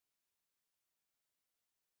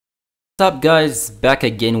What's up guys, back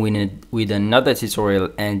again with another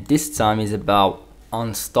tutorial, and this time is about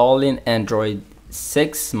installing Android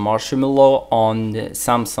 6 Marshmallow on the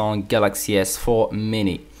Samsung Galaxy S4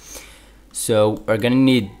 Mini. So we're gonna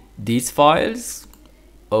need these files,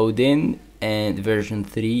 Odin and version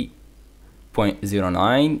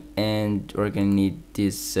 3.09, and we're gonna need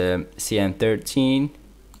this CM13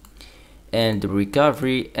 and the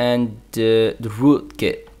recovery and the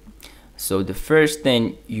rootkit. So the first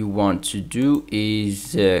thing you want to do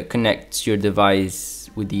is connect your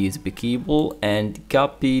device with the USB cable and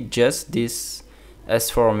copy just this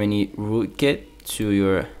S4 Mini rootkit to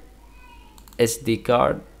your SD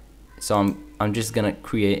card. So I'm just gonna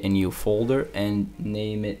create a new folder and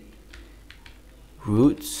name it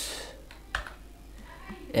roots,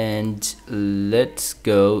 and let's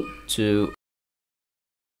go to,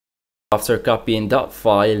 after copying that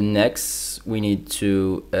file, next we need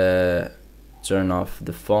to turn off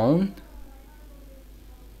the phone.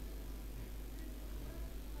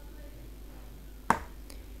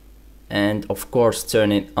 And of course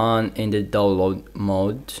turn it on in the download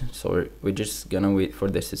mode. So we're just gonna wait for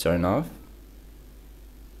this to turn off.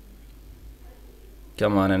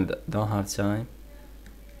 Come on, and don't have time.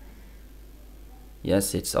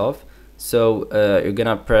 Yes, it's off. So you're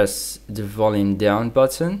gonna press the volume down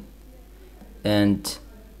button and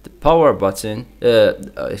the power button,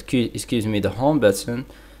 excuse me, the home button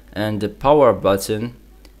and the power button,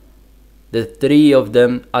 the three of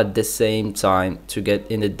them at the same time to get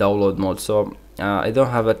in the download mode. So I don't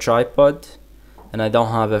have a tripod and I don't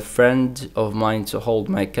have a friend of mine to hold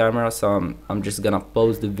my camera, so I'm just gonna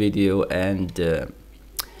pause the video and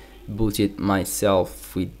boot it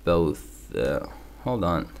myself with both. Hold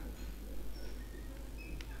on.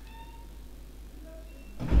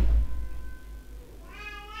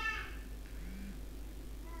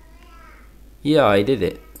 Yeah, I did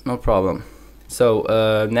it, no problem. So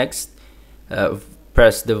next,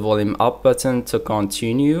 press the volume up button to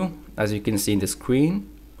continue, as you can see in the screen.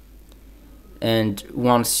 And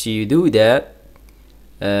once you do that,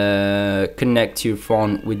 connect your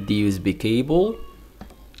phone with the USB cable,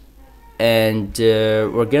 and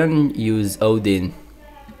we're gonna use Odin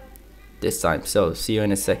this time. So see you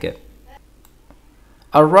in a second.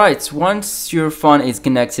 Alright, once your phone is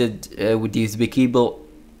connected with the USB cable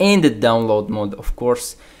in the download mode, of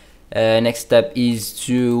course, next step is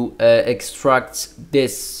to extract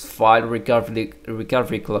this file,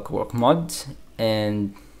 recovery clockwork mod,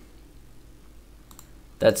 and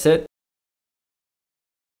that's it.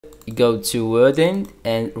 You go to Odin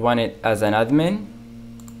and run it as an admin,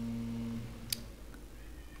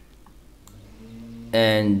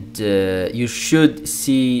 and you should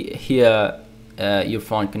see here your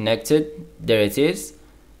phone connected. There it is.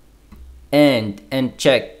 And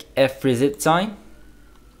check F reset time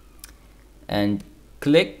and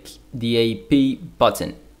click the AP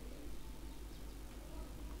button.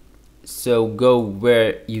 So go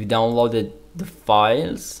where you downloaded the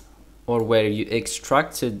files or where you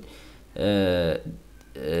extracted the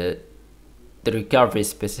recovery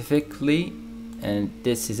specifically, and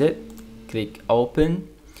this is it. Click open,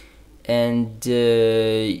 and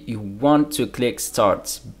you want to click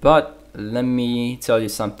start. But let me tell you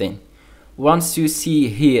something. Once you see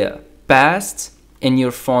here past and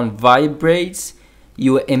your phone vibrates,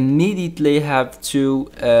 you immediately have to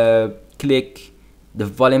click the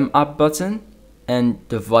volume up button and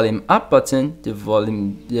the volume up button,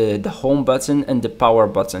 the home button and the power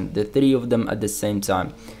button, the three of them at the same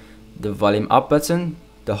time. The volume up button,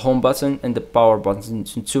 the home button and the power button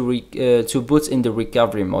to boot in the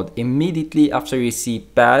recovery mode immediately after you see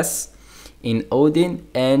pass in Odin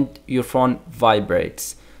and your phone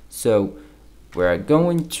vibrates. So we're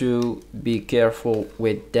going to be careful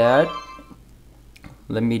with that.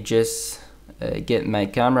 Let me just get my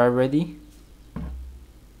camera ready.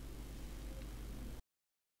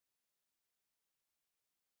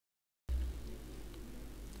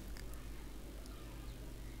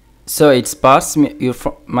 So it's passed.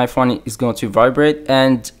 My phone is going to vibrate,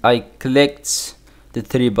 and I clicked the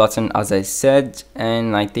three button as I said,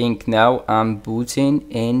 and I think now I'm booting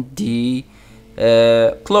in the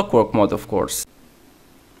clockwork mode, of course.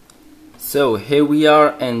 So here we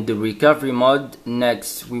are in the recovery mode.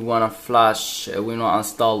 Next we want to flash, we want to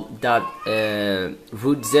install that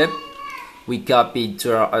root zip we copied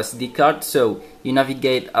to our SD card. So you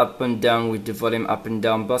navigate up and down with the volume up and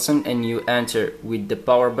down button, and you enter with the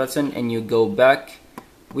power button, and you go back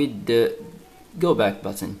with the go back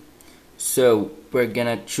button. So we're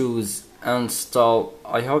gonna choose install.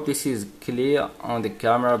 I hope this is clear on the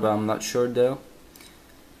camera, but I'm not sure though.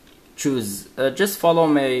 Choose just follow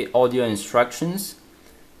my audio instructions.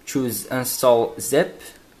 choose install zip,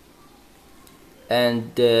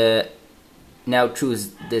 and now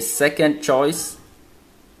choose the second choice,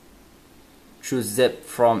 choose zip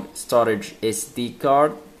from storage SD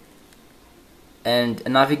card, and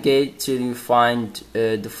navigate till you find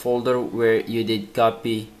the folder where you did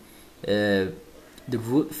copy the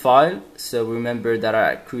root file. So remember that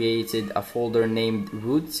I created a folder named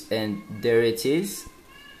root, and there it is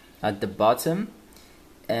at the bottom,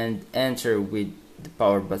 and enter with the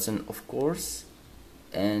power button, of course.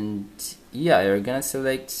 And yeah, you're gonna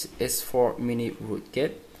select S4 mini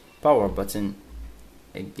rootkit, power button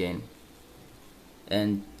again,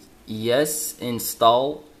 and yes,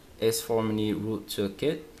 install S4 mini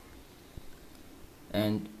rootkit,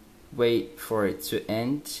 and wait for it to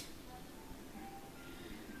end.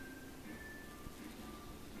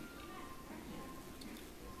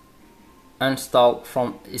 Install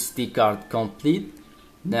from SD card complete.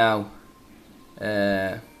 Now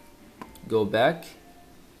go back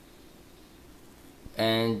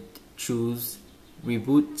and choose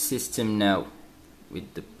reboot system now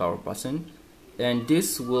with the power button, and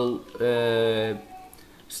this will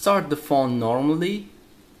start the phone normally.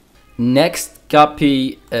 Next,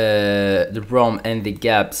 copy the ROM and the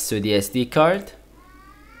gaps to the SD card.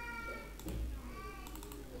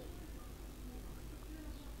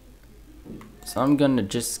 So I'm gonna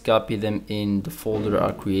just copy them in the folder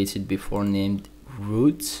I created before named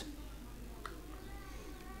root.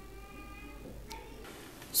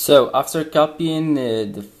 So after copying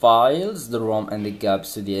the files, the ROM and the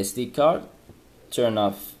gaps to the SD card, turn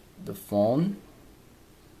off the phone.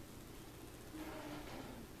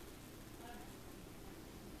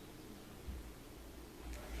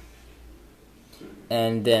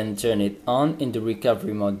 And then turn it on in the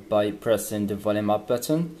recovery mode by pressing the volume up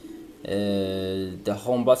button, the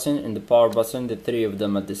home button and the power button, the three of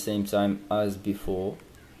them at the same time as before.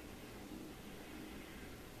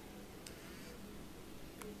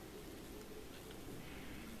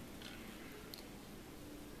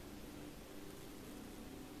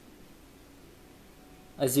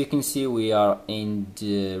 As you can see, we are in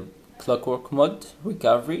the clockwork mode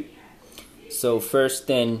recovery. So first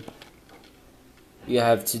thing you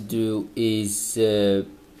have to do is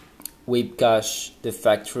web cache the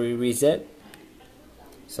factory reset.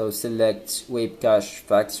 So select web cache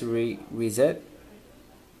factory reset,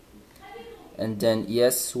 and then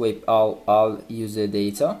yes, wipe all user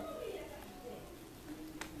data.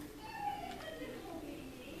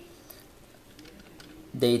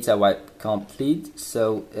 Data wipe complete.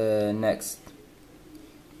 So next,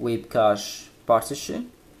 web cache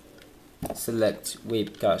partition. Select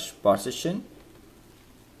web cache partition,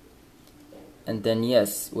 and then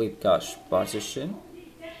yes, web cache partition.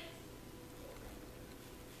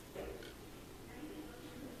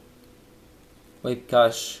 Web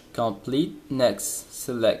cache complete. Next,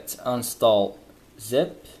 select install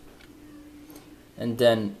zip, and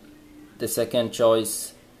then the second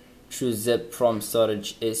choice, choose zip from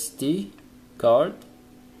storage SD card,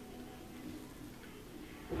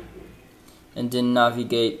 and then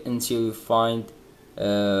navigate until you find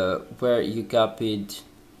where you copied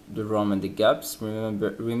the ROM and the gaps.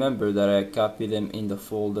 Remember that I copied them in a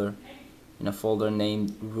folder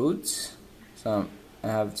named root. So I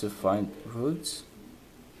have to find root.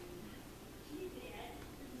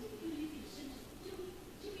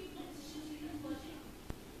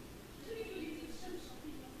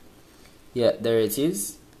 Yeah, there it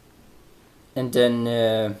is. And then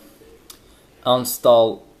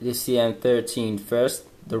install the CM13 first,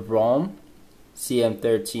 the ROM,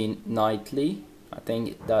 CM13 nightly. I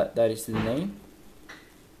think that is the name.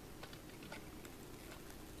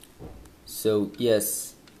 So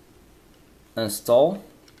yes, install,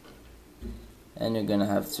 and you're gonna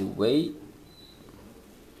have to wait.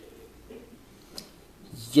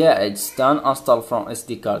 Yeah, it's done. Install from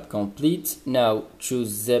SD card complete. Now choose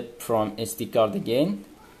zip from SD card again.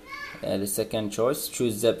 The second choice,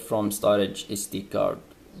 choose zip from storage SD card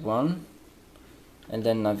 1, and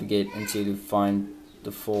then navigate until you find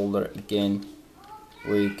the folder again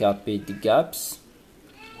where you copied the gaps,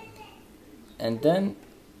 and then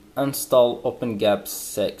install open gaps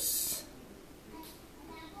 6.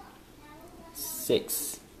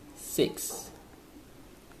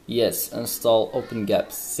 Yes, install open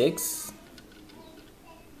gaps 6,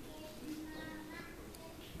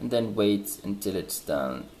 and then wait until it's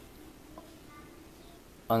done.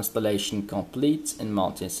 Installation complete in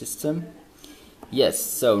mounting system. Yes,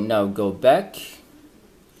 so now go back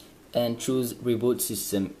and choose reboot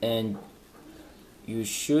system, and you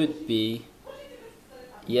should be,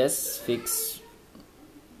 yes, fix,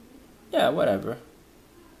 yeah, whatever,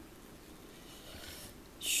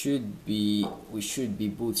 should be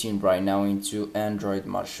booting right now into Android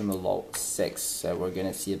Marshmallow 6, so we're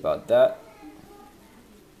gonna see about that.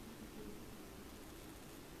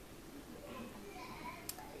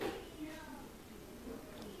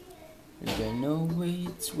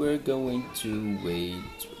 We're going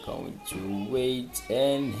to wait,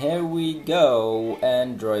 and here we go.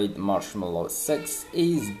 Android Marshmallow 6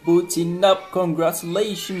 is booting up.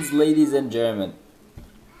 Congratulations, ladies and gentlemen.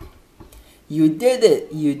 You did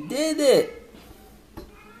it.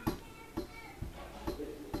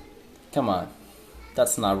 Come on,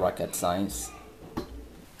 that's not rocket science.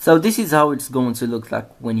 So this is how it's going to look like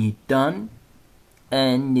when you're done,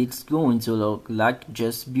 and it's going to look like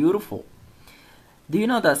just beautiful. Do you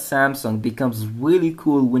know that Samsung becomes really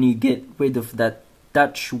cool when you get rid of that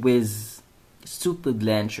TouchWiz stupid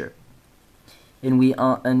launcher, and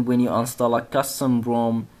when you install a custom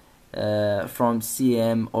ROM from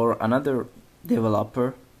CM or another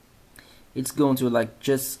developer, it's going to like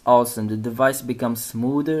just awesome. The device becomes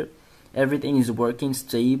smoother, everything is working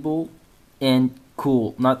stable and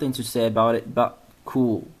cool. Nothing to say about it but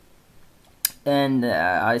cool. And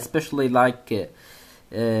I especially like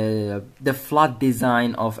the flat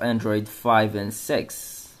design of Android 5 and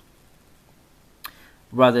 6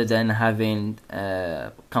 rather than having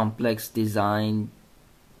complex design,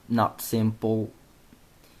 not simple,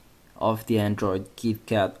 of the Android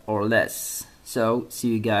KitKat or less. So see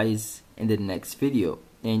you guys in the next video,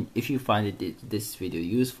 and if you find this video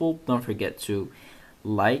useful, don't forget to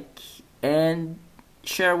like and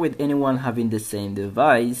share with anyone having the same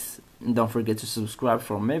device. Don't forget to subscribe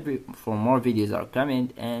for more videos are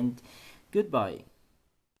coming, and goodbye.